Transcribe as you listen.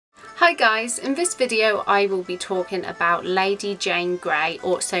Hi guys, in this video I will be talking about Lady Jane Grey,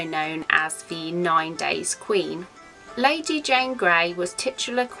 also known as the 9 Days Queen. Lady Jane Grey was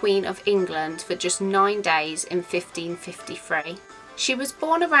titular Queen of England for just 9 days in 1553. She was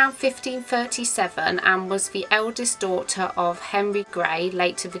born around 1537 and was the eldest daughter of Henry Grey,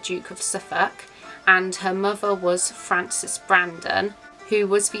 later the Duke of Suffolk, and her mother was Frances Brandon, who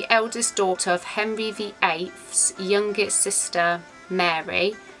was the eldest daughter of Henry VIII's youngest sister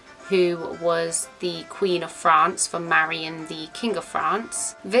Mary, who was the Queen of France for marrying the King of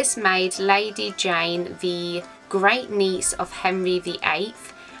France. This made Lady Jane the great niece of Henry VIII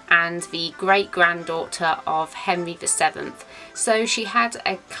and the great granddaughter of Henry VII. So she had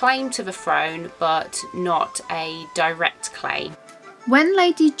a claim to the throne, but not a direct claim. When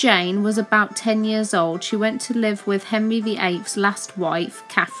Lady Jane was about 10 years old, she went to live with Henry VIII's last wife,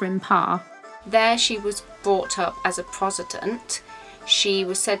 Catherine Parr. There she was brought up as a Protestant. She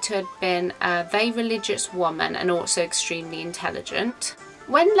was said to have been a very religious woman and also extremely intelligent.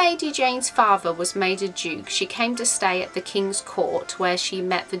 When Lady Jane's father was made a duke, she came to stay at the King's Court, where she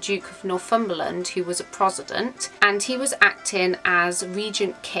met the Duke of Northumberland, who was a Protestant, and he was acting as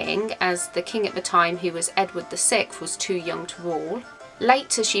Regent King, as the king at the time, who was Edward VI, was too young to rule.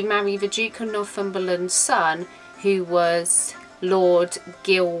 Later she married the Duke of Northumberland's son, who was Lord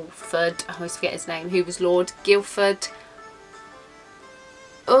Guildford, I always forget his name, who was Lord Guildford,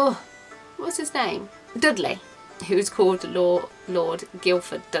 what's his name? Dudley, who was called Lord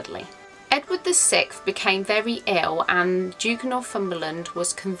Guildford Dudley. Edward VI became very ill, and Duke of Northumberland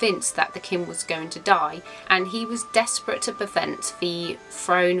was convinced that the king was going to die, and he was desperate to prevent the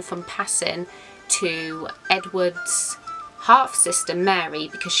throne from passing to Edward's half-sister Mary,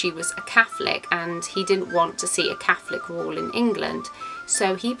 because she was a Catholic and he didn't want to see a Catholic rule in England.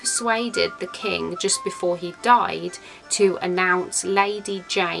 So he persuaded the king just before he died to announce Lady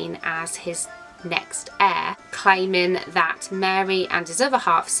Jane as his next heir, claiming that Mary and his other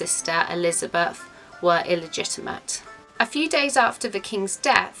half-sister Elizabeth were illegitimate. A few days after the king's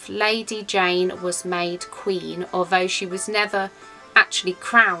death, Lady Jane was made queen, although she was never actually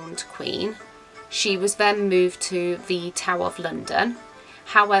crowned queen. She was then moved to the Tower of London.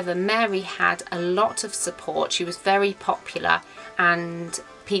 However, Mary had a lot of support. She was very popular and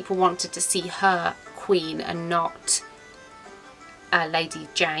people wanted to see her queen and not Lady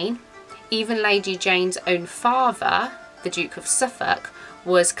Jane. Even Lady Jane's own father, the Duke of Suffolk,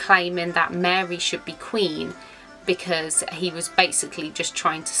 was claiming that Mary should be queen because he was basically just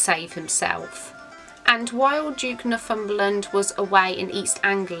trying to save himself. And while Duke Northumberland was away in East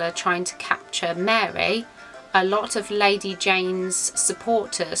Anglia trying to capture Mary, a lot of Lady Jane's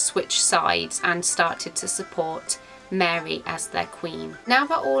supporters switched sides and started to support Mary as their queen. Now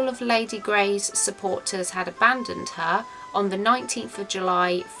that all of Lady Grey's supporters had abandoned her, on the 19th of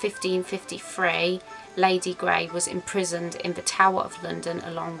July 1553, Lady Grey was imprisoned in the Tower of London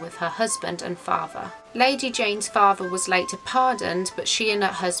along with her husband and father. Lady Jane's father was later pardoned, but she and her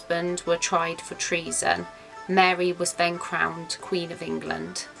husband were tried for treason. Mary was then crowned Queen of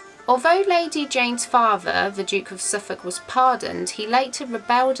England. Although Lady Jane's father, the Duke of Suffolk, was pardoned, he later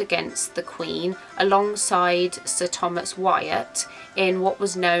rebelled against the Queen alongside Sir Thomas Wyatt in what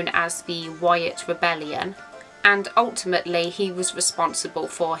was known as the Wyatt Rebellion, and ultimately he was responsible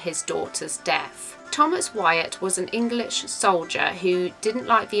for his daughter's death. Thomas Wyatt was an English soldier who didn't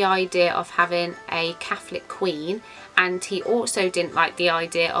like the idea of having a Catholic queen, and he also didn't like the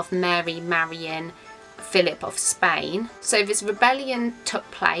idea of Mary marrying Philip of Spain. So this rebellion took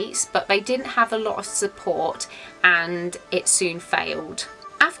place, but they didn't have a lot of support and it soon failed.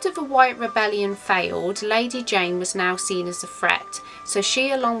 After the Wyatt Rebellion failed, Lady Jane was now seen as a threat, so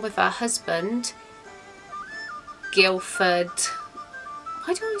she, along with her husband Guildford,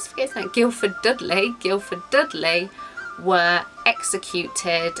 why do I always forget his name? Guildford Dudley, were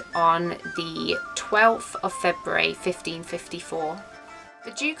executed on the 12th of February 1554.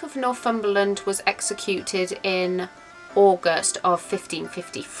 The Duke of Northumberland was executed in August of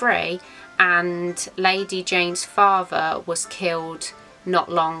 1553, and Lady Jane's father was killed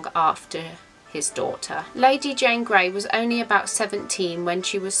not long after his daughter. Lady Jane Grey was only about 17 when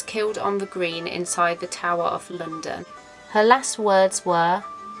she was killed on the green inside the Tower of London. Her last words were,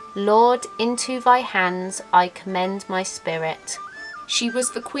 "Lord, into thy hands I commend my spirit." She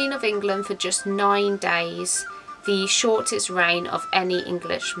was the Queen of England for just 9 days, the shortest reign of any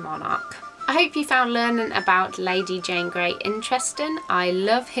English monarch. I hope you found learning about Lady Jane Grey interesting. I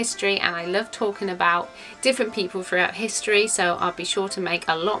love history and I love talking about different people throughout history, so I'll be sure to make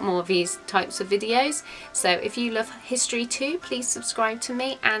a lot more of these types of videos. So if you love history too, please subscribe to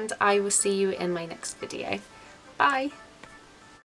me and I will see you in my next video. Bye!